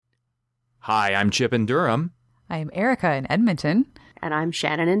Hi, I'm Chip in Durham. I'm Erika in Edmonton. And I'm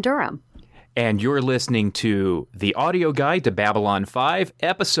Shannon in Durham. And you're listening to the audio guide to Babylon 5,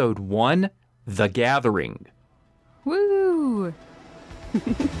 Episode 1, The Gathering. Woo!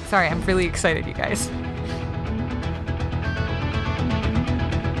 Sorry, I'm really excited, you guys.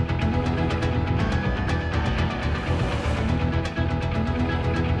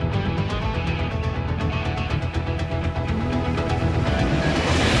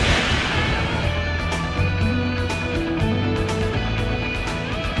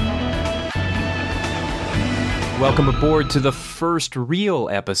 Welcome aboard to the first real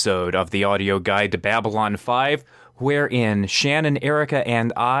episode of the audio guide to Babylon 5, wherein Shannon, Erika,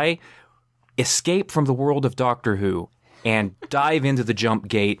 and I escape from the world of Doctor Who and dive into the jump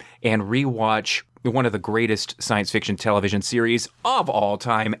gate and rewatch one of the greatest science fiction television series of all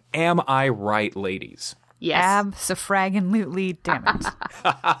time. Am I right, ladies? Yes. Abso-fraggin-lutely, damn it.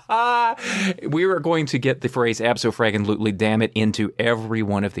 We are going to get the phrase abso-fraggin-lutely, damn it, into every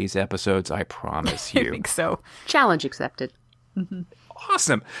one of these episodes, I promise you. I think so. Challenge accepted. Mm-hmm.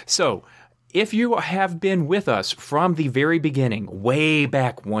 Awesome. So, if you have been with us from the very beginning, way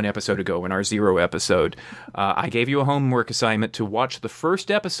back one episode ago in our 0 episode, I gave you a homework assignment to watch the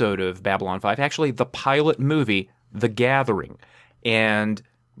first episode of Babylon 5, actually the pilot movie, The Gathering. And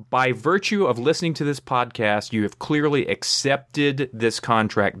by virtue of listening to this podcast, you have clearly accepted this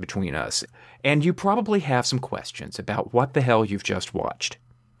contract between us. And you probably have some questions about what the hell you've just watched.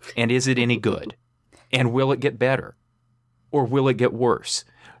 And is it any good? And will it get better? Or will it get worse?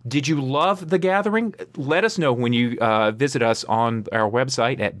 Did you love The Gathering? Let us know when you visit us on our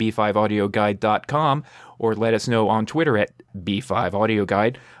website at b5audioguide.com, or let us know on Twitter at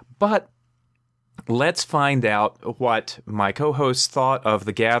b5audioguide. But let's find out what my co-hosts thought of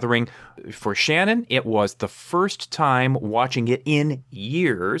The Gathering. For Shannon, it was the first time watching it in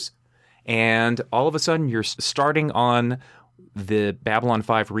years, and all of a sudden you're starting on the Babylon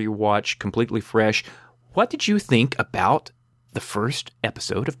 5 rewatch completely fresh. What did you think about the first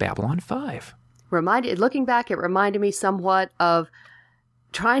episode of Babylon 5? Looking back, it reminded me somewhat of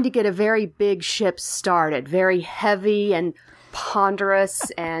trying to get a very big ship started, very heavy and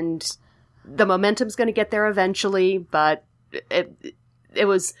ponderous, and the momentum's going to get there eventually, but it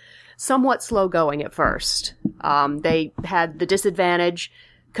was somewhat slow going at first. They had the disadvantage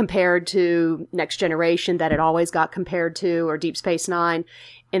compared to Next Generation that it always got compared to, or Deep Space Nine,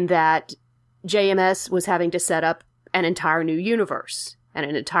 in that JMS was having to set up an entire new universe and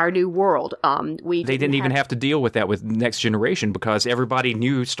an entire new world. They didn't even have to deal with that with Next Generation because everybody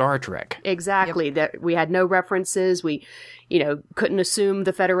knew Star Trek. Exactly. That we had no references. We, couldn't assume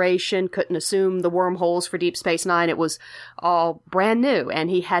the Federation, couldn't assume the wormholes for Deep Space Nine. It was all brand new, and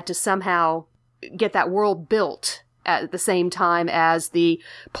he had to somehow get that world built at the same time as the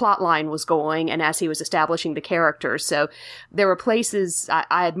plot line was going and as he was establishing the characters. So there were places I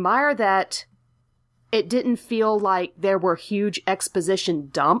admire that it didn't feel like there were huge exposition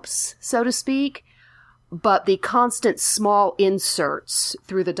dumps, so to speak, but the constant small inserts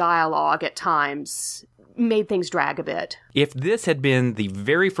through the dialogue at times made things drag a bit. If this had been the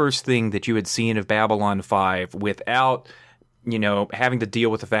very first thing that you had seen of Babylon 5 without, having to deal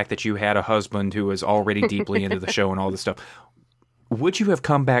with the fact that you had a husband who was already deeply into the show and all this stuff, would you have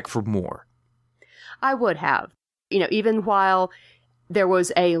come back for more? I would have. Even while there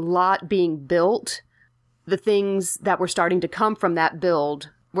was a lot being built, the things that were starting to come from that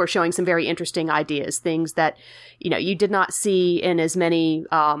build were showing some very interesting ideas, things that, you did not see in as many,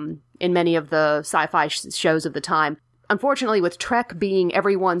 in many of the sci-fi shows of the time. Unfortunately, with Trek being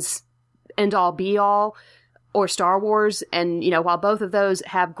everyone's end-all be-all, or Star Wars, and, while both of those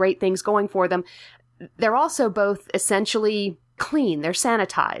have great things going for them, they're also both essentially clean. They're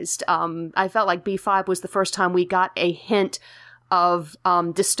sanitized. I felt like B5 was the first time we got a hint of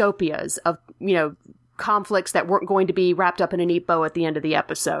dystopias, of, conflicts that weren't going to be wrapped up in a neat bow at the end of the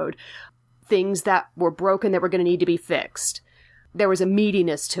episode. Things that were broken that were going to need to be fixed. There was a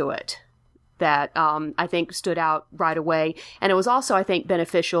meatiness to it that I think stood out right away. And it was also, I think,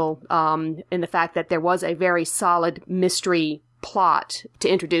 beneficial in the fact that there was a very solid mystery plot to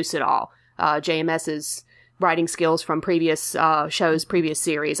introduce it all. JMS's writing skills from previous shows, previous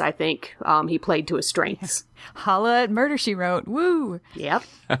series, I think he played to his strengths. Holla at Murder, She Wrote. Woo! Yep.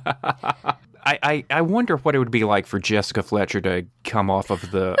 I wonder what it would be like for Jessica Fletcher to come off of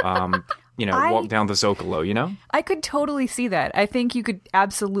the, walk down the Zocalo, I could totally see that. I think you could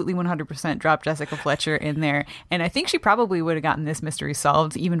absolutely 100% drop Jessica Fletcher in there. And I think she probably would have gotten this mystery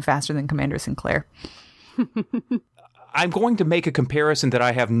solved even faster than Commander Sinclair. I'm going to make a comparison that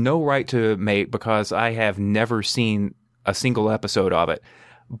I have no right to make because I have never seen a single episode of it.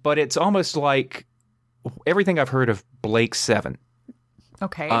 but it's almost like everything I've heard of Blake 7.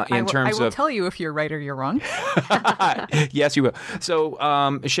 Okay, in terms I will of tell you if you're right or you're wrong. Yes, you will.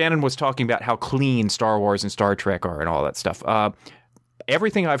 So Shannon was talking about how clean Star Wars and Star Trek are and all that stuff.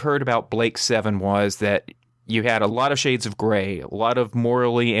 Everything I've heard about Blake 7 was that you had a lot of shades of gray, a lot of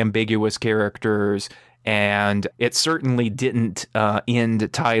morally ambiguous characters, and it certainly didn't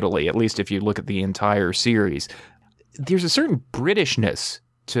end tidily, at least if you look at the entire series. There's a certain Britishness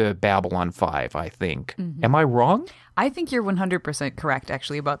to Babylon 5, I think. Mm-hmm. Am I wrong? I think you're 100% correct,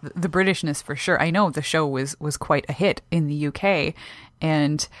 actually, about the Britishness for sure. I know the show was quite a hit in the UK,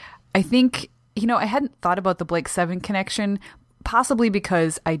 and I think, I hadn't thought about the Blake 7 connection, possibly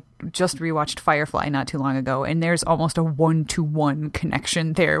because I just rewatched Firefly not too long ago, and there's almost a 1-to-1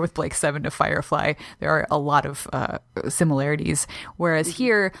 connection there with Blake 7 to Firefly. There are a lot of similarities, whereas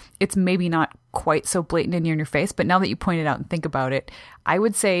here, it's maybe not quite so blatant and in your face, but now that you point it out and think about it, I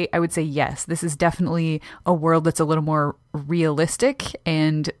would say yes, this is definitely a world that's a little more realistic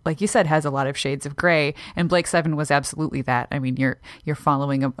and, like you said, has a lot of shades of gray, and Blake 7 was absolutely that. I mean, you're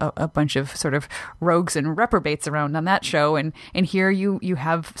following a bunch of sort of rogues and reprobates around on that show, and here you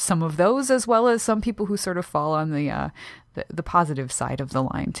have some of those, as well as some people who sort of fall on the positive side of the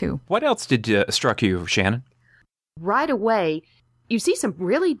line too. What else did struck you, Shannon? Right away, you see some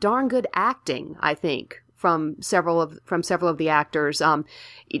really darn good acting, I think, from several of the actors.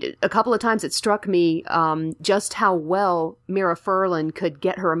 A couple of times it struck me just how well Mira Furlan could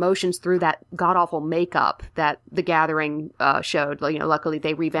get her emotions through that god-awful makeup that The Gathering showed. Luckily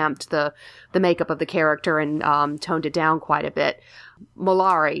they revamped the makeup of the character and toned it down quite a bit.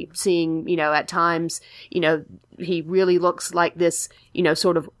 Mollari, seeing, at times, he really looks like this,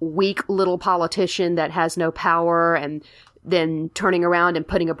 sort of weak little politician that has no power, and then turning around and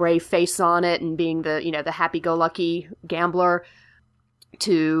putting a brave face on it and being the happy-go-lucky gambler,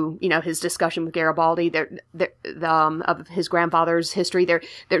 to, his discussion with Garibaldi, of his grandfather's history.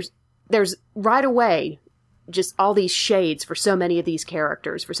 There's right away just all these shades for so many of these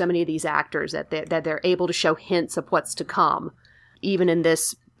characters, for so many of these actors, that they're able to show hints of what's to come, even in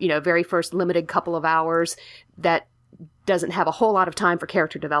this, very first limited couple of hours that doesn't have a whole lot of time for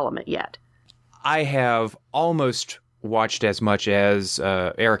character development yet. I have almost watched as much as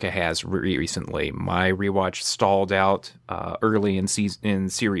Erika has recently. My rewatch stalled out early in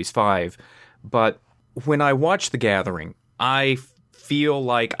Series 5, but when I watch The Gathering, I feel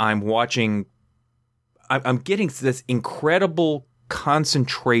like I'm getting this incredible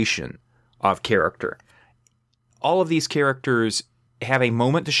concentration of character. All of these characters have a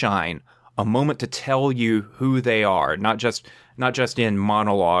moment to shine, a moment to tell you who they are, not just in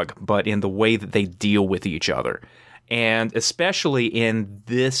monologue, but in the way that they deal with each other. And especially in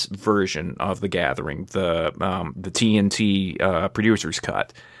this version of The Gathering, the TNT producer's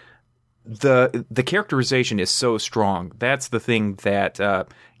cut, the characterization is so strong. That's the thing that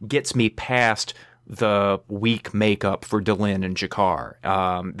gets me past the weak makeup for Delenn and Jakar.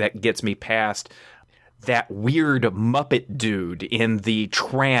 That gets me past that weird Muppet dude in the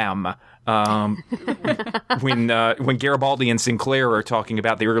tram when Garibaldi and Sinclair are talking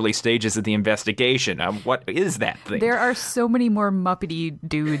about the early stages of the investigation. What is that thing? There are so many more Muppety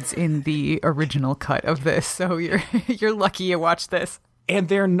dudes in the original cut of this, so you're lucky you watched this. And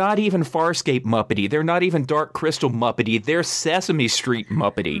they're not even Farscape Muppety. They're not even Dark Crystal Muppety. They're Sesame Street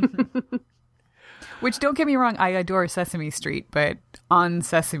Muppety. Which, don't get me wrong, I adore Sesame Street, but on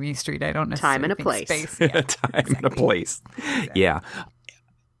Sesame Street, I don't necessarily Time and a place. Space. Yeah, Time and a place. Exactly. Yeah.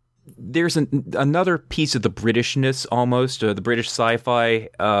 There's another piece of the Britishness, almost, the British sci-fi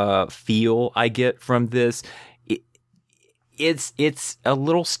feel I get from this. It's a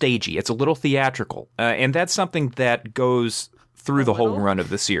little stagey. It's a little theatrical. And that's something that goes through the whole run of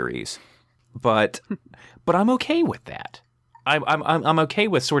the series. But I'm okay with that. I'm okay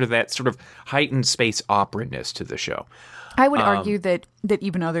with sort of that sort of heightened space opera-ness to the show. I would argue that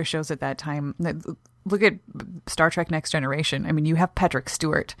even other shows at that time, look at Star Trek Next Generation. I mean, you have Patrick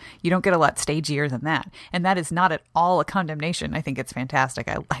Stewart. You don't get a lot stagier than that. And that is not at all a condemnation. I think it's fantastic.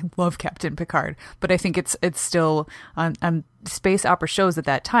 I love Captain Picard. But I think it's still, on space opera shows at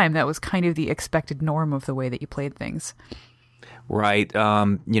that time, that was kind of the expected norm of the way that you played things. Right.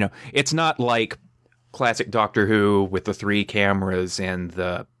 It's not like classic Doctor Who with the 3 cameras and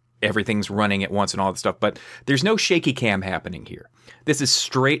everything's running at once and all that stuff, but there's no shaky cam happening here. This is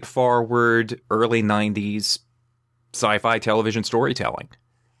straightforward early 90s sci-fi television storytelling.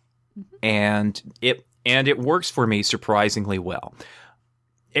 Mm-hmm. And it works for me surprisingly well.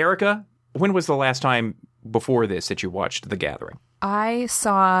 Erika, when was the last time before this that you watched The Gathering? I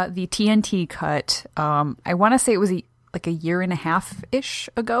saw the TNT cut. I want to say it was like a year and a half-ish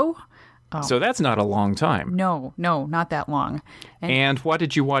ago. So that's not a long time. No, not that long. And what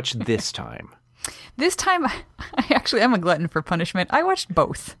did you watch this time? This time, I'm a glutton for punishment. I watched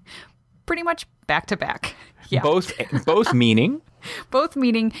both. Pretty much back to back. Yeah. Both meaning? Both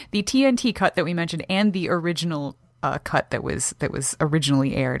meaning the TNT cut that we mentioned and the original cut that was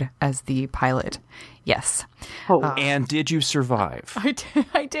originally aired as the pilot. Yes. Oh. And did you survive?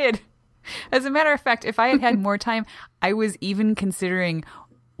 I did. As a matter of fact, if I had had more time, I was even considering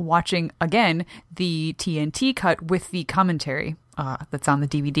watching again the TNT cut with the commentary that's on the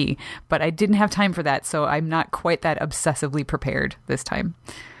DVD. But I didn't have time for that, so I'm not quite that obsessively prepared this time.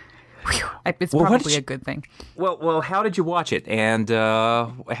 Whew, it's probably a good thing. Well, how did you watch it, and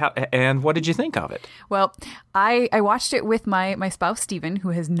what did you think of it? Well, I watched it with my spouse Stephen, who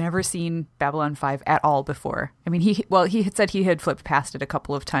has never seen Babylon 5 at all before. I mean, he had said he had flipped past it a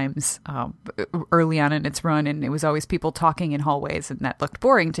couple of times early on in its run, and it was always people talking in hallways, and that looked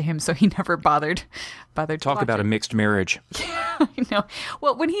boring to him, so he never bothered. Talk about a mixed marriage. I know.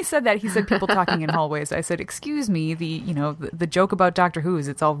 Well, when he said that, he said people talking in hallways. I said, "Excuse me, the joke about Doctor Who is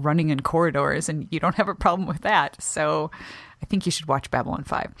it's all running in corridors, and you don't have a problem with that. So I think you should watch Babylon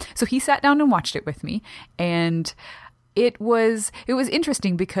 5." So he sat down and watched it with me, and it was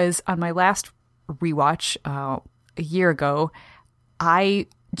interesting because on my last rewatch a year ago, I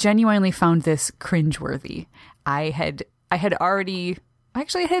genuinely found this cringeworthy. I had already.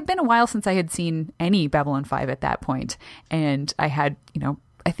 Actually, it had been a while since I had seen any Babylon 5 at that point. And I had,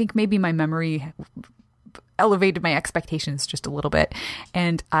 I think maybe my memory elevated my expectations just a little bit.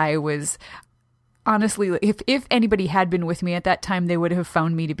 And I was honestly, if anybody had been with me at that time, they would have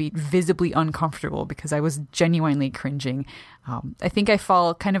found me to be visibly uncomfortable because I was genuinely cringing. I think I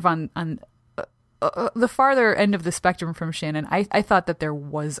fall kind of on the farther end of the spectrum from Shannon. I thought that there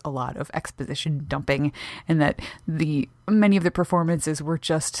was a lot of exposition dumping and that many of the performances were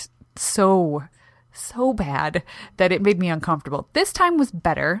just so bad that it made me uncomfortable. This time was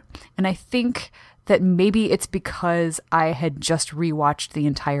better, and I think that maybe it's because I had just rewatched the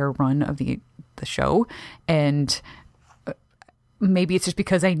entire run of the show, and maybe it's just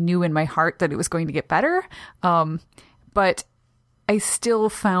because I knew in my heart that it was going to get better. But I still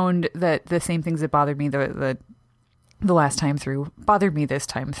found that the same things that bothered me the last time through bothered me this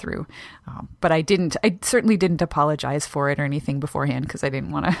time through. But I certainly didn't apologize for it or anything beforehand because I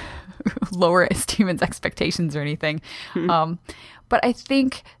didn't want to lower Steven's expectations or anything. But I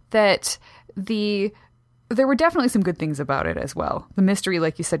think that there were definitely some good things about it as well. The mystery,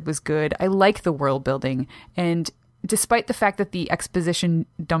 like you said, was good. I like the world building, and despite the fact that the exposition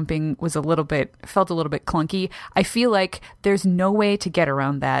dumping was felt a little bit clunky, I feel like there's no way to get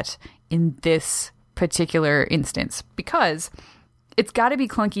around that in this particular instance because it's got to be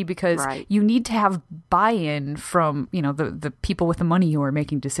clunky because you need to have buy-in from, the people with the money who are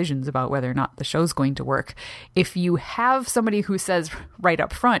making decisions about whether or not the show's going to work. If you have somebody who says right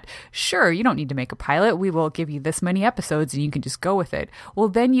up front, sure, you don't need to make a pilot. We will give you this many episodes and you can just go with it. Well,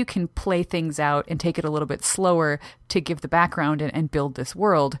 then you can play things out and take it a little bit slower to give the background and build this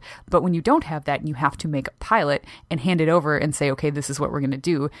world. But when you don't have that and you have to make a pilot and hand it over and say, okay, this is what we're going to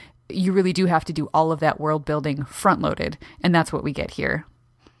do, you really do have to do all of that world building front loaded. And that's what we get here.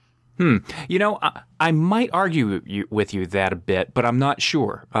 I might argue with you that a bit, but I'm not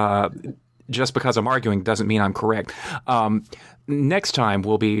sure. Just because I'm arguing doesn't mean I'm correct. Next time,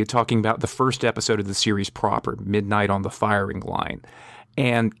 we'll be talking about the first episode of the series proper, Midnight on the Firing Line.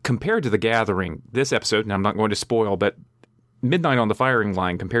 And compared to The Gathering, this episode, and I'm not going to spoil, but Midnight on the Firing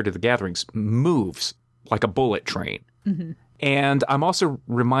Line compared to The Gatherings moves like a bullet train. Mm-hmm. And I'm also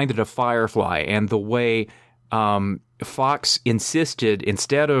reminded of Firefly and the way Fox insisted,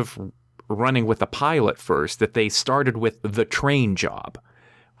 instead of running with a pilot first, that they started with The Train Job,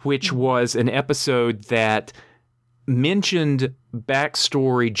 which was an episode that mentioned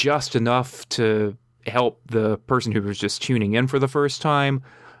backstory just enough to help the person who was just tuning in for the first time,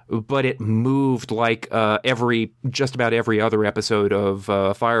 but it moved like just about every other episode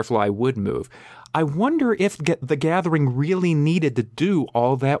of Firefly would move. I wonder if The Gathering really needed to do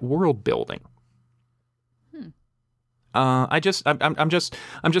all that world building. I'm just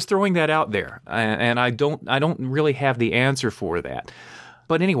throwing that out there, and I don't really have the answer for that.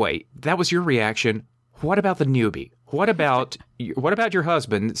 But anyway, that was your reaction. What about the newbie? What about your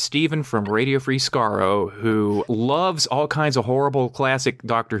husband, Stephen from Radio Free Skaro, who loves all kinds of horrible classic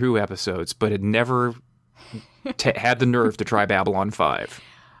Doctor Who episodes, but had never had the nerve to try Babylon 5?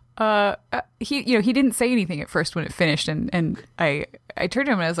 He didn't say anything at first when it finished, and I turned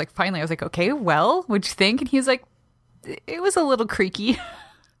to him and I was like, okay, well, what'd you think? And he was like, it was a little creaky.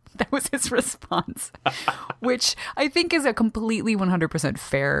 That was his response, which I think is a completely 100%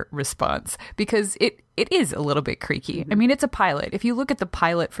 fair response because it is a little bit creaky. I mean, it's a pilot. If you look at the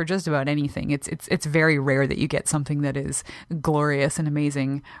pilot for just about anything, it's very rare that you get something that is glorious and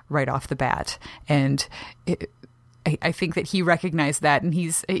amazing right off the bat. And I think that he recognized that, and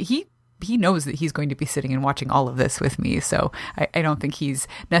he knows that he's going to be sitting and watching all of this with me. So I don't think he's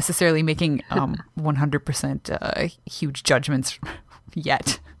necessarily making 100% huge judgments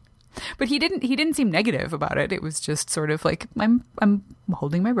yet. But he didn't seem negative about it. It was just sort of like, I'm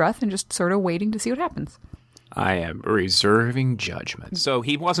holding my breath and just sort of waiting to see what happens. I am reserving judgment. So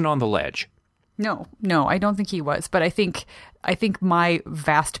he wasn't on the ledge. No, I don't think he was. But I think my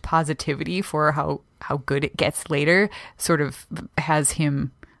vast positivity for how good it gets later sort of has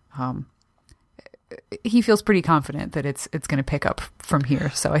him. He feels pretty confident that it's going to pick up from here.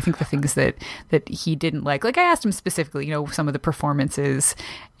 So I think the things that he didn't like I asked him specifically, some of the performances,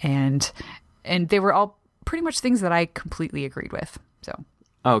 and they were all pretty much things that I completely agreed with. So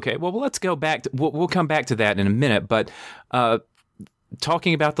okay, well let's go back. We'll come back to that in a minute, but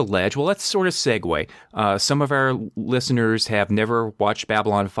talking about the ledge, well, let's sort of segue. Some of our listeners have never watched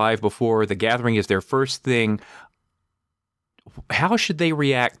Babylon 5 before. The Gathering is their first thing. How should they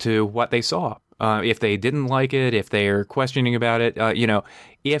react to what they saw? If they didn't like it, if they're questioning about it,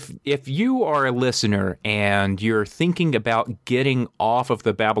 if you are a listener and you're thinking about getting off of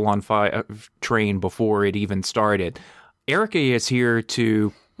the Babylon 5 train before it even started, Erika is here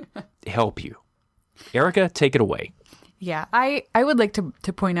to help you. Erika, take it away. Yeah, I would like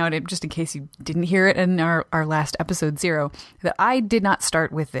to point out, just in case you didn't hear it in our last episode 0, that I did not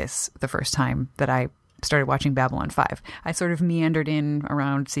start with this the first time that I started watching Babylon 5. I sort of meandered in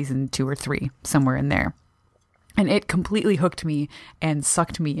around season 2 or 3, somewhere in there. And it completely hooked me and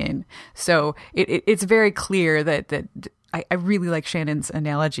sucked me in. So it's very clear that I really like Shannon's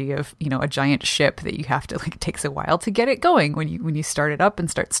analogy of, a giant ship that you have to, it takes a while to get it going. When you start it up and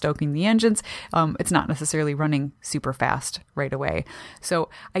start stoking the engines, it's not necessarily running super fast right away. So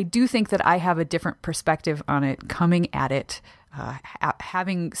I do think that I have a different perspective on it coming at it,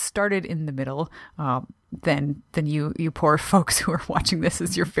 having started in the middle, than you poor folks who are watching this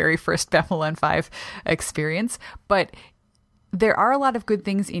as your very first Babylon 5 experience. But there are a lot of good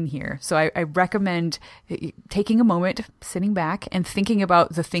things in here. So I recommend taking a moment, sitting back, and thinking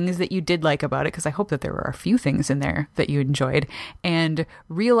about the things that you did like about it, because I hope that there were a few things in there that you enjoyed, and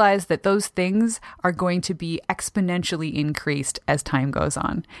realize that those things are going to be exponentially increased as time goes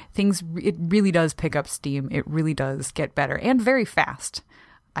on. It really does pick up steam. It really does get better, and very fast,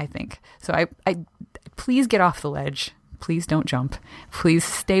 I think. So I please get off the ledge. Please don't jump. Please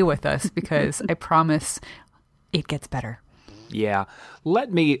stay with us, because I promise it gets better. Yeah.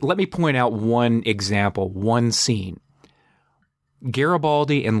 Let me point out one example, one scene.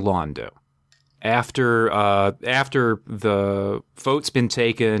 Garibaldi and Londo. After the vote's been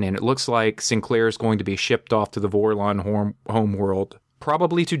taken and it looks like Sinclair is going to be shipped off to the Vorlon homeworld,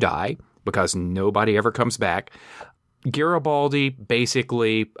 probably to die, because nobody ever comes back, Garibaldi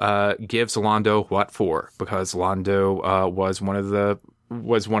basically gives Londo what for, because Londo was one of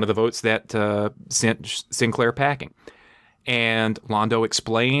the votes that sent Sinclair packing. And Londo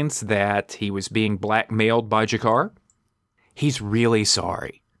explains that he was being blackmailed by G'Kar. He's really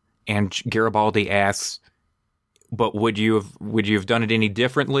sorry. And Garibaldi asks, but would you have done it any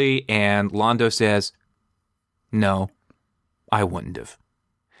differently? And Londo says, no, I wouldn't have.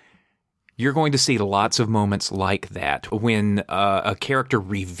 You're going to see lots of moments like that when a character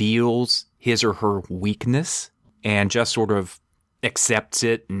reveals his or her weakness and just sort of accepts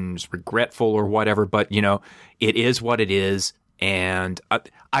it and is regretful or whatever, but it is what it is. And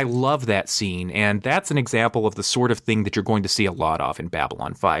I love that scene, and that's an example of the sort of thing that you're going to see a lot of in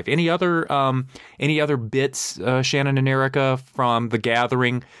Babylon 5. Any other bits, Shannon and Erika, from The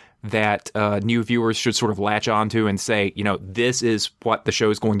Gathering that new viewers should sort of latch onto and say, this is what the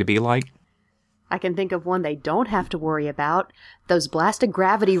show is going to be like? I can think of one they don't have to worry about. Those blasted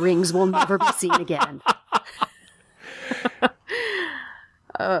gravity rings will never be seen again.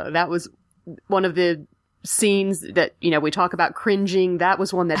 That was one of the scenes that, we talk about cringing. That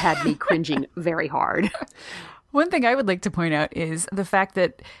was one that had me cringing very hard. One thing I would like to point out is the fact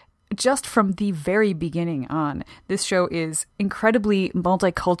that just from the very beginning on, this show is incredibly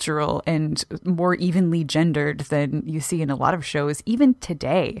multicultural and more evenly gendered than you see in a lot of shows, even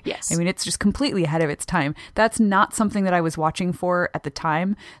today. Yes. I mean, it's just completely ahead of its time. That's not something that I was watching for at the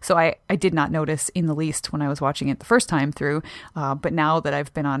time, so I did not notice in the least when I was watching it the first time through. But now that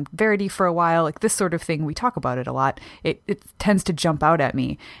I've been on Verity for a while, like this sort of thing, we talk about it a lot, it tends to jump out at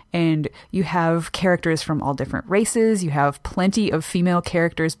me. And you have characters from all different races. You have plenty of female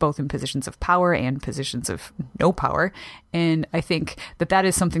characters, both in positions of power and positions of no power. And I think that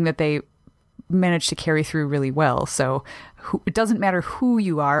is something that they managed to carry through really well. So it doesn't matter who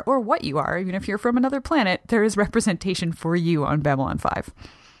you are or what you are, even if you're from another planet, there is representation for you on Babylon 5.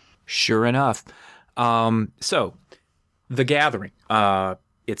 Sure enough. So, The Gathering.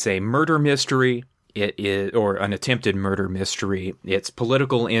 It's a murder mystery. It is, or an attempted murder mystery. It's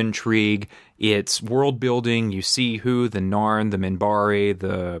political intrigue. It's world building. You see who the Narn, the Minbari,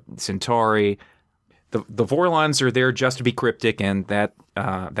 the Centauri. The Vorlons are there just to be cryptic, and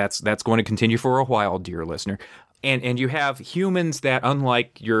that's going to continue for a while, dear listener. And you have humans that,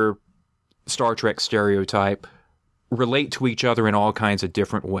 unlike your Star Trek stereotype, relate to each other in all kinds of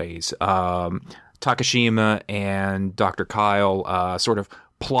different ways. Takashima and Dr. Kyle sort of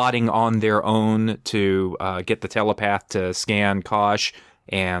plotting on their own to get the telepath to scan Kosh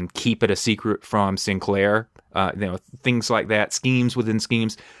and keep it a secret from Sinclair. Things like that, schemes within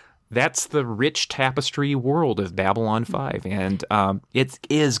schemes. That's the rich tapestry world of Babylon 5, and it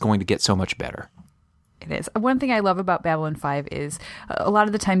is going to get so much better. It is. One thing I love about Babylon 5 is a lot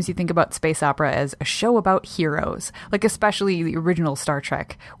of the times you think about space opera as a show about heroes, like especially the original Star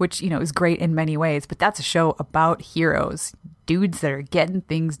Trek, which, is great in many ways, but that's a show about heroes, dudes that are getting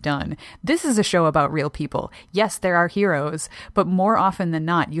things done. This is a show about real people. Yes, there are heroes, but more often than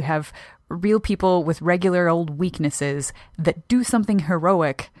not, you have real people with regular old weaknesses that do something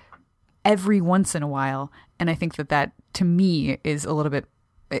heroic every once in a while. And I think that to me is a little bit,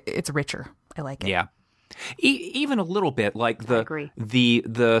 it's richer. I like it. Yeah. Even a little bit like the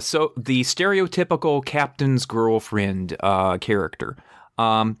stereotypical captain's girlfriend character.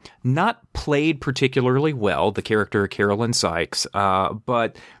 Not played particularly well, the character Carolyn Sykes,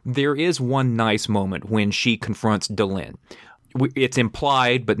 but there is one nice moment when she confronts Delenn. It's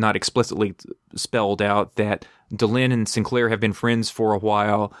implied, but not explicitly spelled out, that Delenn and Sinclair have been friends for a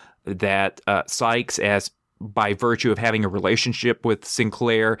while, that Sykes, by virtue of having a relationship with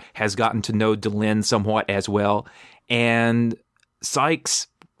Sinclair, has gotten to know Delenn somewhat as well. And Sykes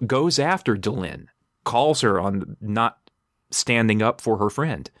goes after Delenn, calls her on not standing up for her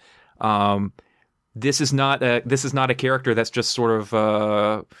friend. This is not a character that's just sort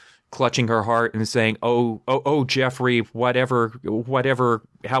of clutching her heart and saying, "Oh, Jeffrey, whatever,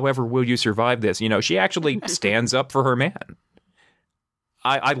 however will you survive this?" She actually stands up for her man.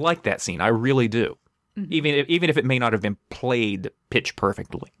 I like that scene. I really do. Mm-hmm. Even if it may not have been played pitch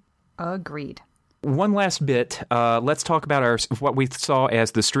perfectly. Agreed. One last bit. Let's talk about what we saw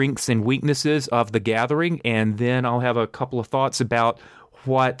as the strengths and weaknesses of The Gathering, and then I'll have a couple of thoughts about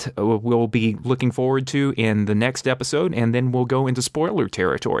what we'll be looking forward to in the next episode, and then we'll go into spoiler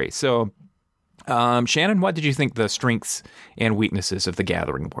territory. So, Shannon, what did you think the strengths and weaknesses of The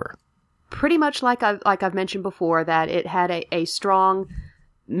Gathering were? Pretty much like I've mentioned before, that it had a strong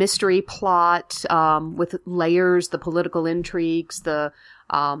mystery plot with layers, the political intrigues, the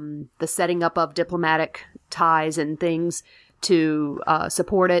setting up of diplomatic ties and things to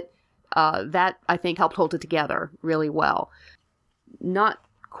support it. That, I think, helped hold it together really well. Not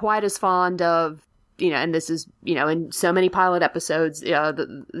quite as fond of, and this is, in so many pilot episodes,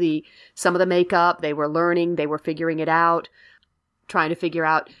 the some of the makeup, they were learning, they were figuring it out, trying to figure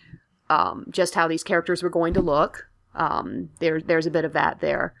out just how these characters were going to look. There's a bit of that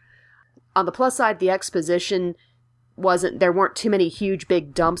there. On the plus side, the exposition there weren't too many huge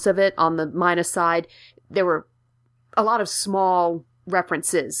big dumps of it. On the minus side, there were a lot of small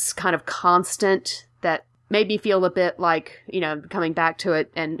references, kind of constant, that made me feel a bit like, coming back to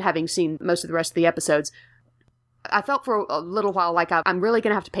it and having seen most of the rest of the episodes, I felt for a little while like I'm really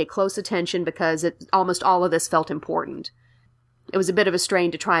going to have to pay close attention because almost all of this felt important. It was a bit of a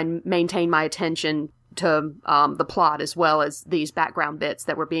strain to try and maintain my attention to the plot as well as these background bits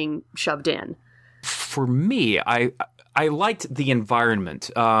that were being shoved in. For me, I liked the environment.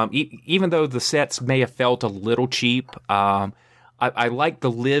 Even though the sets may have felt a little cheap, I liked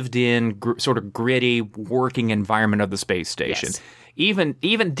the lived-in, sort of gritty working environment of the space station. Yes.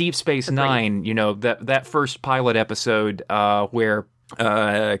 Even Deep Space Nine, that first pilot episode where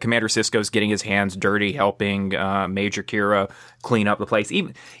Commander Sisko's getting his hands dirty helping Major Kira clean up the place.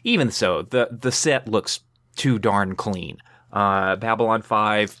 Even so, the set looks too darn clean. Babylon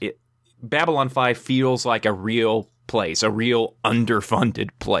 5, Babylon 5 feels like a real place, a real underfunded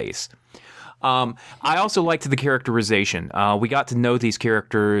place. I also liked the characterization. We got to know these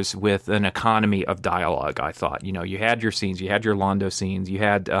characters with an economy of dialogue, I thought. You know, you had your scenes, you had your Londo scenes, you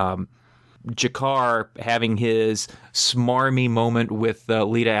had Jakar having his smarmy moment with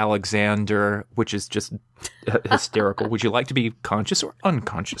Lita Alexander, which is just hysterical. Would you like to be conscious or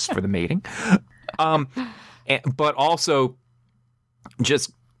unconscious for the mating? But also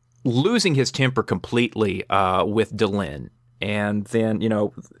just losing his temper completely with Delenn. And then, you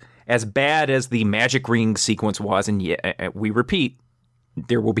know, as bad as the magic ring sequence was, and we repeat,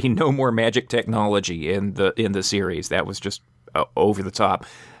 there will be no more magic technology in the series. That was just over the top.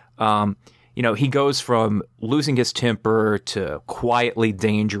 You know, he goes from losing his temper to quietly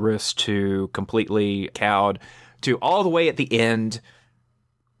dangerous to completely cowed to all the way at the end,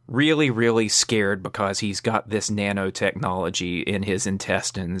 really, really scared because he's got this nanotechnology in his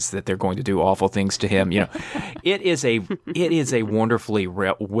intestines that they're going to do awful things to him. You know, it is a wonderfully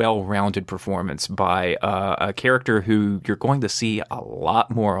well-rounded performance by a character who you're going to see a lot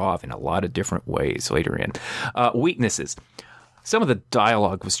more of in a lot of different ways later in. Weaknesses. Some of the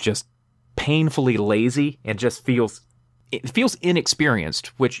dialogue was just painfully lazy and just feels inexperienced,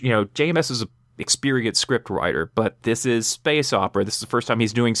 which, you know, JMS is a experienced script writer, but this is space opera. This is the first time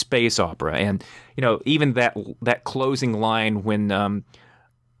he's doing space opera. And, you know, even that closing line when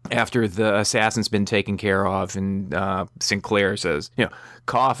after the assassin's been taken care of and Sinclair says, you know,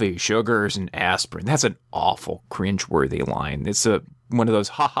 coffee, sugars, and aspirin. That's an awful cringeworthy line. It's one of those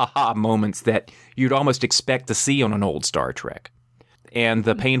ha-ha-ha moments that you'd almost expect to see on an old Star Trek. And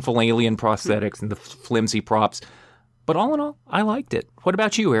the painful alien prosthetics and the flimsy props. But all in all, I liked it. What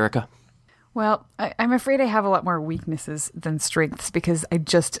about you, Erika? Well, I'm afraid I have a lot more weaknesses than strengths because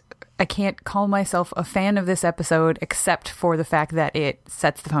I can't call myself a fan of this episode except for the fact that it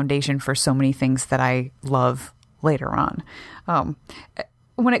sets the foundation for so many things that I love later on.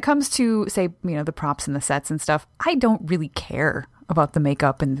 When it comes to, say, you know, the props and the sets and stuff, I don't really care about the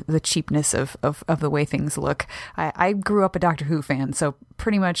makeup and the cheapness of the way things look. I grew up a Doctor Who fan, so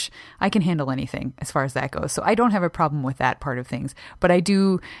pretty much I can handle anything as far as that goes. So I don't have a problem with that part of things. But I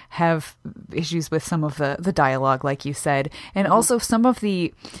do have issues with some of the dialogue, like you said, and also some of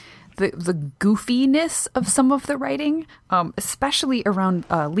the goofiness of some of the writing, especially around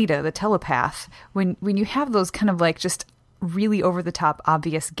Lita, the telepath. When you have those kind of like just really over the top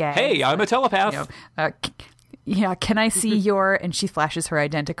obvious gags. Hey, I'm a telepath. You know, yeah, can I see your, and she flashes her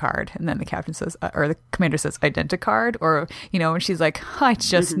identicard, and then the captain says, or the commander says, identicard, or, you know, and she's like, I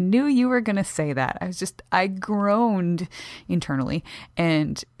just knew you were going to say that. I groaned internally,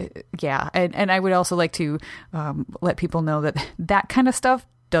 and yeah, and I would also like to let people know that kind of stuff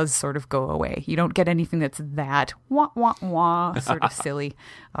does sort of go away. You don't get anything that's that wah, wah, wah, sort of silly.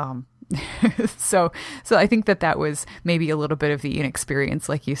 So I think that was maybe a little bit of the inexperience,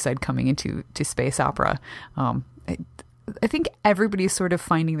 like you said, coming into space opera. I think everybody's sort of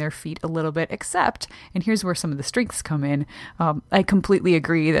finding their feet a little bit, except, and here's where some of the strengths come in. I completely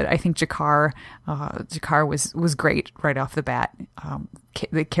agree that I think Jakar was great right off the bat.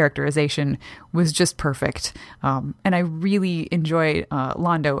 The characterization was just perfect. And I really enjoyed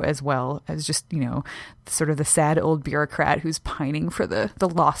Londo as well, as just, you know, sort of the sad old bureaucrat who's pining for the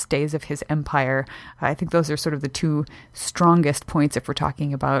lost days of his empire. I think those are sort of the two strongest points if we're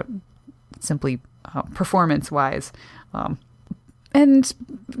talking about simply performance-wise. And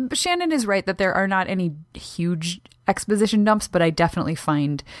Shannon is right that there are not any huge exposition dumps, but I definitely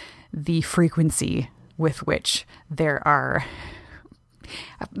find the frequency with which there are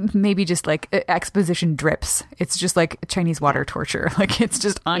maybe just like exposition drips. It's just like Chinese water torture. Like it's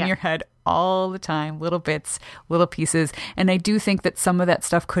just on your head all the time, little bits, little pieces. And I do think that some of that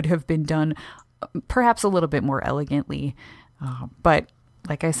stuff could have been done perhaps a little bit more elegantly. But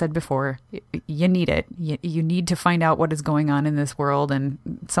like I said before, you need it. You need to find out what is going on in this world, and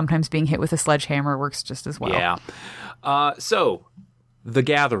sometimes being hit with a sledgehammer works just as well. Yeah. So, The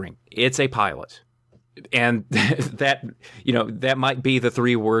Gathering, it's a pilot. And that might be the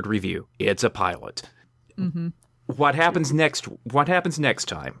 3-word review. It's a pilot. Mm-hmm. What happens next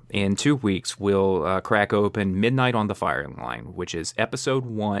time? In 2 weeks, we'll crack open Midnight on the Firing Line, which is episode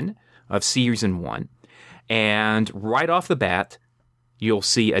 1 of season 1. And right off the bat, you'll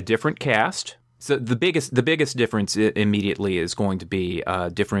see a different cast. So the biggest difference immediately is going to be a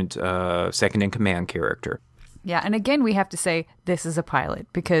different second-in-command character. Yeah, and again, we have to say this is a pilot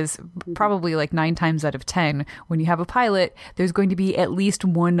because probably like 9 times out of 10, when you have a pilot, there's going to be at least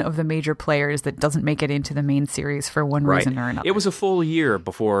one of the major players that doesn't make it into the main series for one reason or another. It was a full year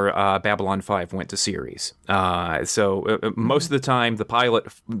before Babylon 5 went to series. So most of the time, the pilot,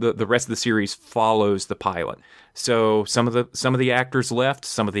 the rest of the series follows the pilot. So some of the actors left,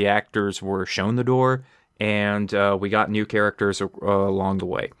 some of the actors were shown the door, and we got new characters along the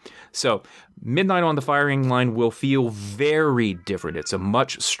way. So Midnight on the Firing Line will feel very different. It's a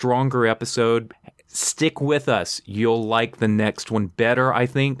much stronger episode. Stick with us. You'll like the next one better, I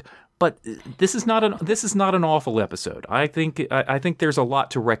think. But this is not an awful episode. I think there's a lot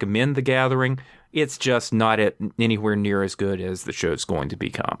to recommend The Gathering. It's just not anywhere near as good as the show's going to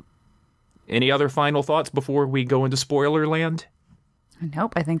become. Any other final thoughts before we go into spoiler land?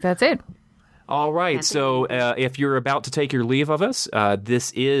 Nope, I think that's it. All right, so if you're about to take your leave of us,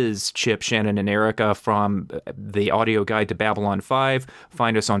 this is Chip, Shannon, and Erika from the audio guide to Babylon 5.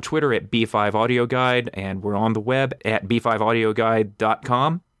 Find us on Twitter at B5AudioGuide, and we're on the web at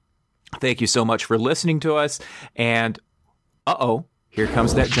b5audioguide.com. Thank you so much for listening to us, and here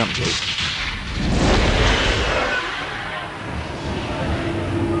comes that jump gate.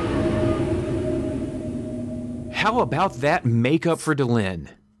 How about that makeup for Delenn?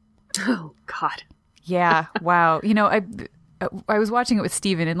 Oh, God. Yeah, wow. You know, I was watching it with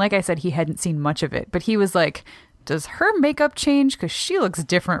Steven, and like I said, he hadn't seen much of it, but he was like, does her makeup change? Because she looks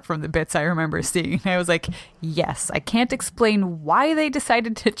different from the bits I remember seeing. And I was like, yes, I can't explain why they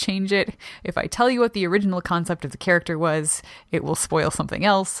decided to change it. If I tell you what the original concept of the character was, it will spoil something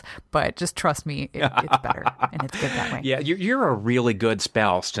else. But just trust me, it's better, and it's good that way. Yeah, you're a really good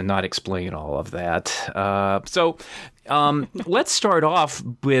spouse to not explain all of that. So let's start off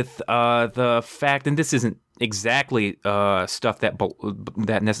with the fact, and this isn't exactly stuff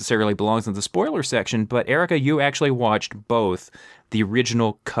that necessarily belongs in the spoiler section, but Erika, you actually watched both the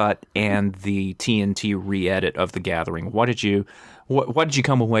original cut and the TNT re-edit of The Gathering. What did you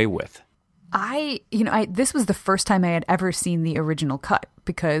come away with? This was the first time I had ever seen the original cut,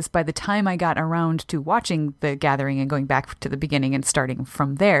 because by the time I got around to watching The Gathering and going back to the beginning and starting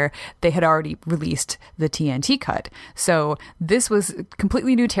from there, they had already released the TNT cut. So this was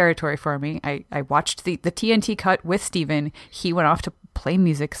completely new territory for me. I watched the TNT cut with Steven. He went off to play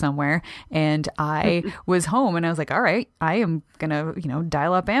music somewhere, and I was home, and I was like, all right, I am gonna,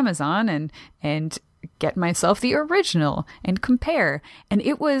 dial up Amazon and get myself the original and compare. And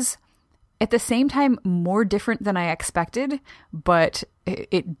it was, at the same time, more different than I expected, but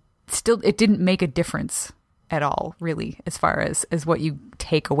it didn't make a difference at all, really, as far as what you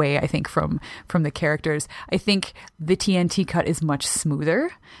take away, I think, from the characters. I think the TNT cut is much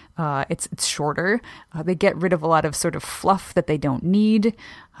smoother. It's shorter. They get rid of a lot of sort of fluff that they don't need.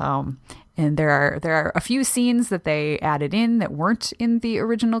 And there are a few scenes that they added in that weren't in the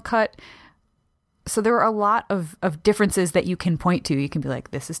original cut. So there are a lot of differences that you can point to. You can be like,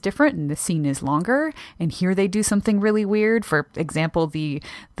 this is different, and this scene is longer, and here they do something really weird. For example, the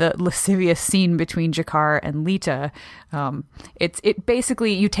lascivious scene between Jakar and Lita. It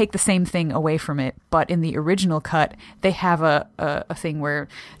basically, you take the same thing away from it, but in the original cut, they have a thing where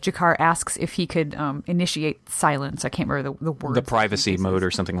Jakar asks if he could initiate silence. I can't remember the word. The privacy mode or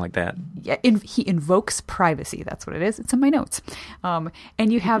something like that. Yeah, he invokes privacy. That's what it is. It's in my notes. And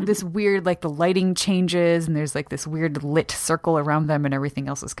you have this weird, like, the lighting changes, and there's like this weird lit circle around them, and everything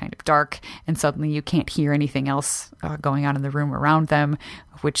else is kind of dark, and suddenly you can't hear anything else going on in the room around them,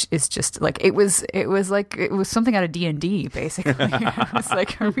 which is just like, it was something out of D&D, basically. It was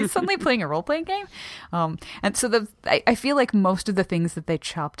like, are we suddenly playing a role-playing game? And so I feel like most of the things that they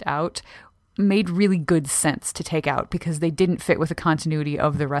chopped out made really good sense to take out, because they didn't fit with the continuity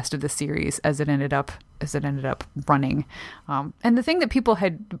of the rest of the series as it ended up running. And the thing that people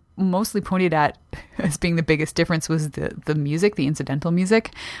had mostly pointed at as being the biggest difference was the music, the incidental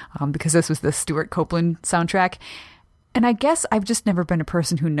music, because this was the Stuart Copeland soundtrack. And I guess I've just never been a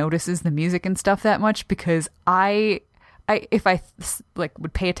person who notices the music and stuff that much, because if I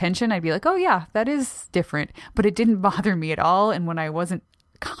would pay attention, I'd be like, oh yeah, that is different. But it didn't bother me at all. And when I wasn't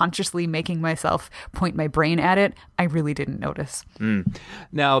consciously making myself point my brain at it, I really didn't notice.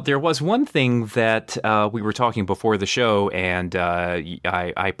 Now, there was one thing that we were talking before the show, and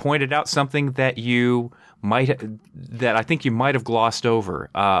I pointed out something that I think you might have glossed over.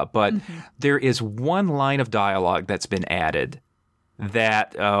 But there is one line of dialogue that's been added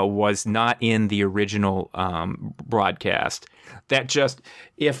that was not in the original broadcast. That just,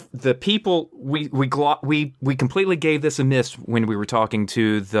 if the people, we completely gave this a miss when we were talking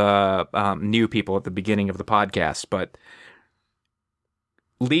to the new people at the beginning of the podcast, but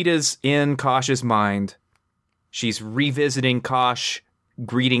Lita's in Kasha's mind She's revisiting Kosh,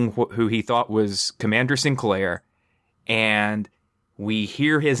 greeting who he thought was Commander Sinclair, and we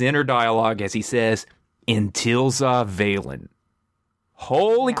hear his inner dialogue as he says, "Intilza Valen."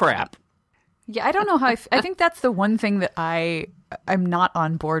 Holy crap. Yeah, I don't know how I think that's the one thing that I'm not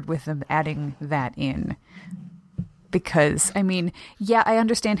on board with them adding that in. Because, I mean, yeah, I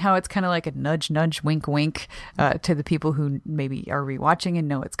understand how it's kind of like a nudge, nudge, wink, wink to the people who maybe are rewatching and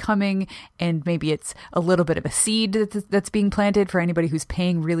know it's coming. And maybe it's a little bit of a seed that's being planted for anybody who's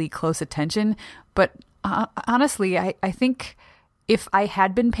paying really close attention. But honestly, I think if I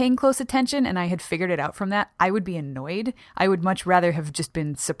had been paying close attention and I had figured it out from that, I would be annoyed. I would much rather have just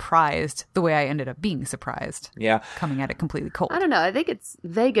been surprised the way I ended up being surprised. Yeah. Coming at it completely cold. I don't know. I think it's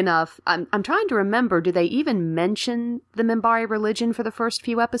vague enough. I'm trying to remember, do they even mention the Minbari religion for the first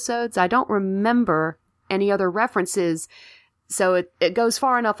few episodes? I don't remember any other references. So it goes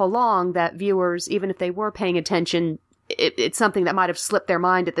far enough along that viewers, even if they were paying attention, it's something that might have slipped their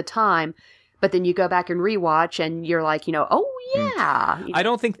mind at the time. But then you go back and rewatch and you're like, oh yeah. I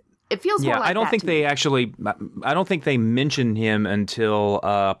don't think it feels more like I don't that think to they me. actually I don't think they mention him until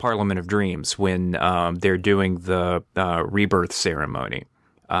Parliament of Dreams when they're doing the rebirth ceremony,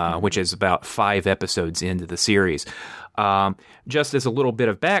 which is about 5 episodes into the series. Just as a little bit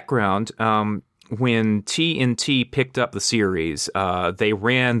of background, when TNT picked up the series, they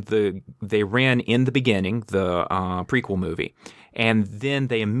ran in the beginning the prequel movie. And then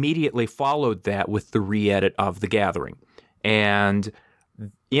they immediately followed that with the re-edit of The Gathering. And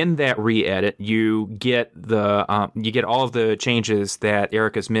in that re-edit, you get all of the changes that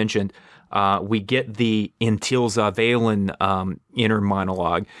Erika's mentioned. We get the Intilza Valen inner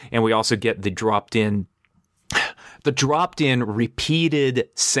monologue, and we also get the dropped in repeated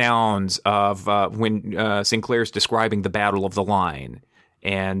sounds of when Sinclair's describing the Battle of the Line,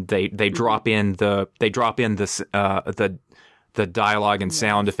 and they drop in the dialogue and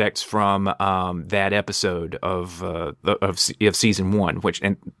sound effects from that episode of season 1,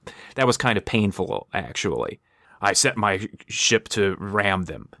 and that was kind of painful, actually. I set my ship to ram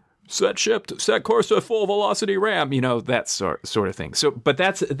them. Set course to full velocity ram. That sort of thing. So, but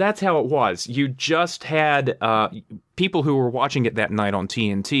that's how it was. You just had people who were watching it that night on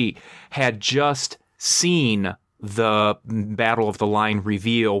TNT had just seen the Battle of the Line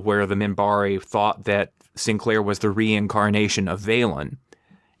reveal where the Minbari thought that Sinclair was the reincarnation of Valen,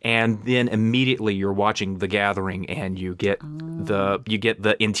 and then immediately you're watching The Gathering and you get the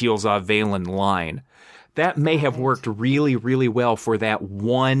Intilza Valen line. That may have worked really, really well for that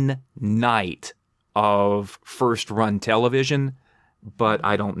one night of first run television, but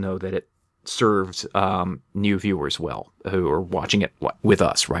I don't know that it serves new viewers well who are watching it with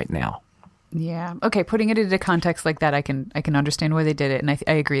us right now. Yeah. Okay. Putting it into context like that, I can understand why they did it, and I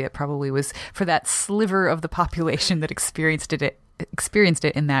agree. It probably was for that sliver of the population that experienced it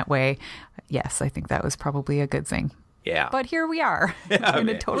in that way. Yes, I think that was probably a good thing. Yeah. But here we are in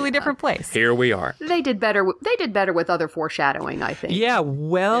a totally different place. Here we are. They did better with other foreshadowing, I think. Yeah.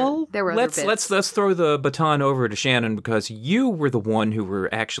 Well, there were let's throw the baton over to Shannon, because you were the one who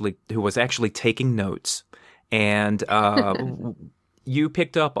was actually taking notes, and you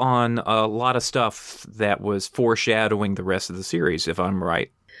picked up on a lot of stuff that was foreshadowing the rest of the series, if I'm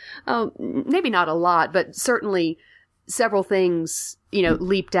right. Maybe not a lot, but certainly several things,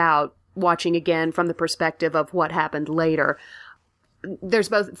 leaped out watching again from the perspective of what happened later. There's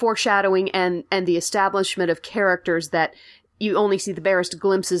both foreshadowing and the establishment of characters that you only see the barest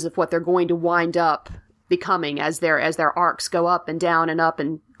glimpses of what they're going to wind up becoming as their arcs go up and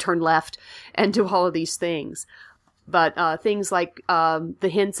turn left and do all of these things. But things like the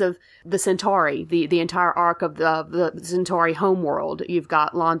hints of the Centauri, the entire arc of the Centauri homeworld. You've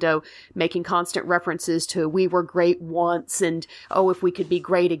got Londo making constant references to "we were great once" and if we could be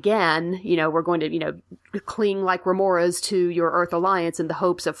great again, we're going to cling like remoras to your Earth Alliance in the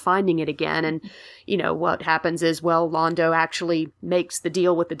hopes of finding it again. And what happens is, Londo actually makes the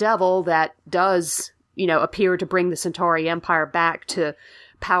deal with the devil that does appear to bring the Centauri Empire back to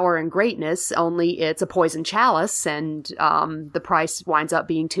power and greatness, only it's a poison chalice, and the price winds up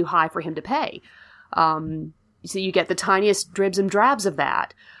being too high for him to pay. So you get the tiniest dribs and drabs of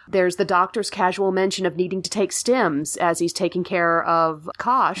that. There's the doctor's casual mention of needing to take stims as he's taking care of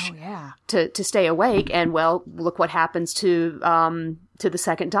Kosh to stay awake, and look what happens to the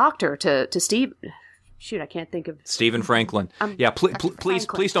second doctor, to Steve. Shoot, I can't think of... Stephen Franklin.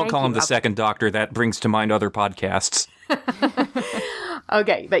 Please don't call him the second doctor. That brings to mind other podcasts.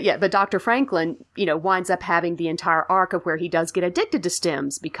 Okay, but Dr. Franklin, winds up having the entire arc of where he does get addicted to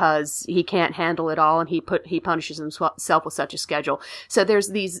stims because he can't handle it all, and he punishes himself with such a schedule. So there's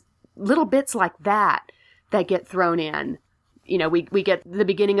these little bits like that that get thrown in. You know, we get the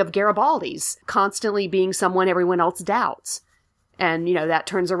beginning of Garibaldi's constantly being someone everyone else doubts. And, you know, that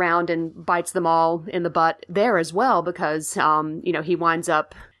turns around and bites them all in the butt there as well because, you know, he winds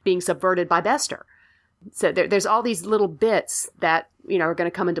up being subverted by Bester. So there's all these little bits that, you know, are going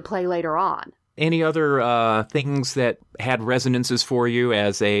to come into play later on. Any other things that had resonances for you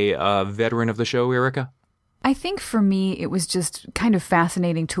as a veteran of the show, Erika? I think for me, it was just kind of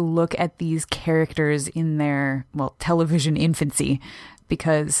fascinating to look at these characters in their, well, television infancy,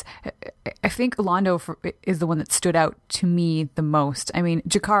 because I think Londo is the one that stood out to me the most. I mean,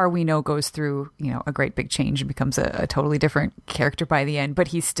 G'Kar, we know, goes through, you know, a great big change and becomes a totally different character by the end, but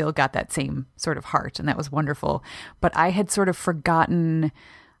he's still got that same sort of heart, and that was wonderful. But I had sort of forgotten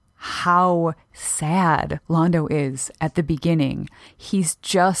how sad Londo is at the beginning. He's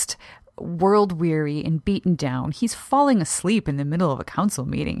just world weary and beaten down. He's falling asleep in the middle of a council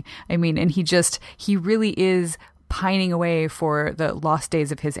meeting. I mean, and he really is pining away for the lost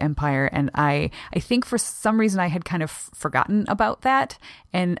days of his empire. And I think for some reason I had kind of forgotten about that.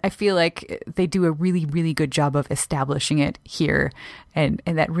 And I feel like they do a really, really good job of establishing it here. And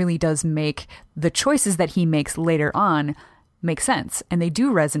that really does make the choices that he makes later on make sense, and they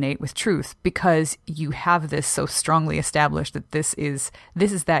do resonate with truth because you have this so strongly established that this is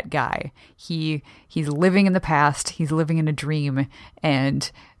that guy. He's living in the past, he's living in a dream,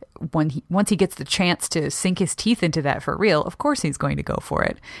 and once he gets the chance to sink his teeth into that for real, of course he's going to go for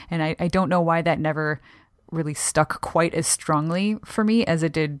it. And I don't know why that never really stuck quite as strongly for me as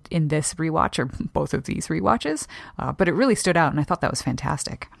it did in this rewatch, or both of these rewatches, but it really stood out, and I thought that was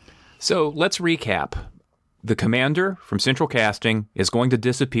fantastic. So let's recap. The commander from Central Casting is going to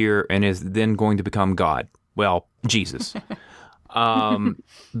disappear and is then going to become God. Well, Jesus.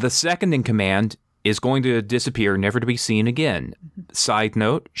 The second in command is going to disappear, never to be seen again. Side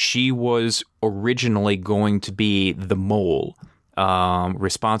note, she was originally going to be the mole,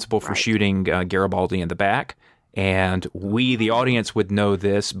 responsible for shooting Garibaldi in the back. And we, the audience, would know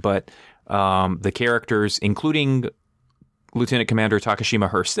this, but the characters, including Lieutenant Commander Takashima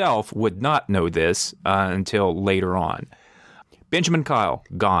herself, would not know this until later on. Benjamin Kyle,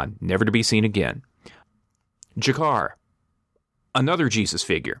 gone, never to be seen again. G'Kar, another Jesus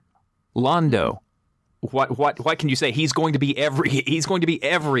figure. Londo, what can you say? He's going to be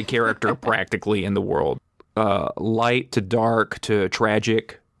every character practically in the world. Light to dark to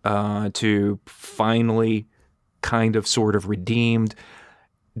tragic to finally kind of sort of redeemed.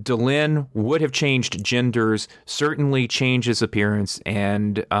 Delenn would have changed genders, certainly changes appearance,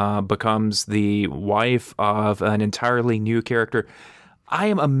 and becomes the wife of an entirely new character. I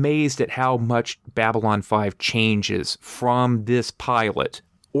am amazed at how much Babylon 5 changes from this pilot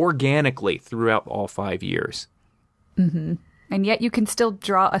organically throughout all 5 years. Mm-hmm. And yet you can still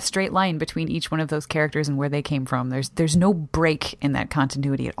draw a straight line between each one of those characters and where they came from. There's no break in that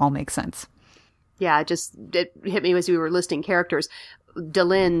continuity. It all makes sense. Yeah, it hit me as we were listing characters.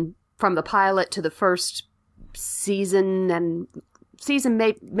 Delenn, from the pilot to the first season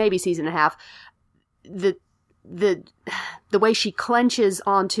maybe season and a half, the way she clenches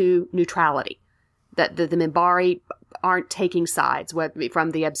onto neutrality, that the Minbari aren't taking sides,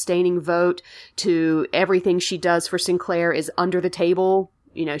 from the abstaining vote to everything she does for Sinclair is under the table.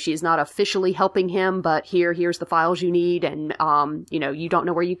 You know, she's not officially helping him, but here's the files you need, and you know, you don't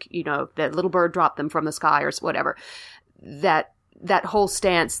know where that little bird dropped them from the sky or whatever. That whole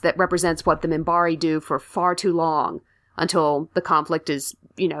stance that represents what the Minbari do for far too long until the conflict is,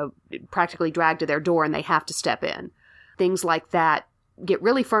 you know, practically dragged to their door and they have to step in. Things like that get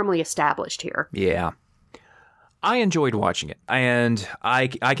really firmly established here. Yeah. I enjoyed watching it, and I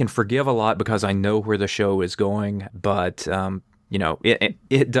can forgive a lot because I know where the show is going, but you know,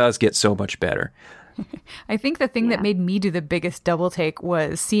 it does get so much better. I think the thing that made me do the biggest double take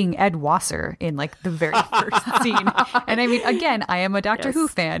was seeing Ed Wasser in like the very first scene. And I mean, again, I am a Doctor Who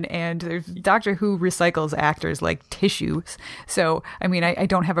fan, and Doctor Who recycles actors like tissues. So, I mean, I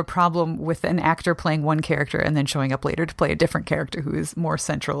don't have a problem with an actor playing one character and then showing up later to play a different character who is more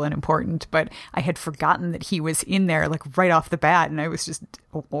central and important. But I had forgotten that he was in there like right off the bat, and I was just,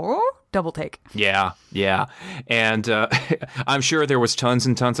 double take. Yeah. And I'm sure there was tons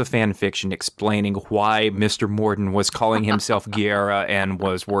and tons of fan fiction explaining why Mr. Morden was calling himself Guerra and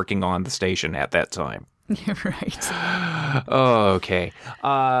was working on the station at that time. Right. Okay.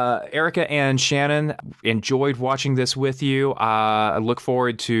 Erika and Shannon, enjoyed watching this with you. I look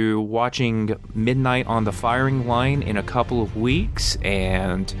forward to watching Midnight on the Firing Line in a couple of weeks,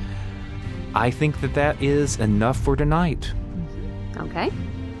 and I think that is enough for tonight. Okay.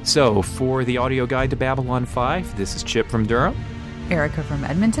 So, for the audio guide to Babylon 5, this is Chip from Durham. Erika from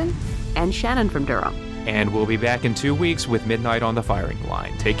Edmonton. And Shannon from Durham. And we'll be back in 2 weeks with Midnight on the Firing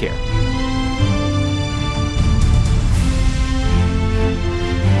Line. Take care.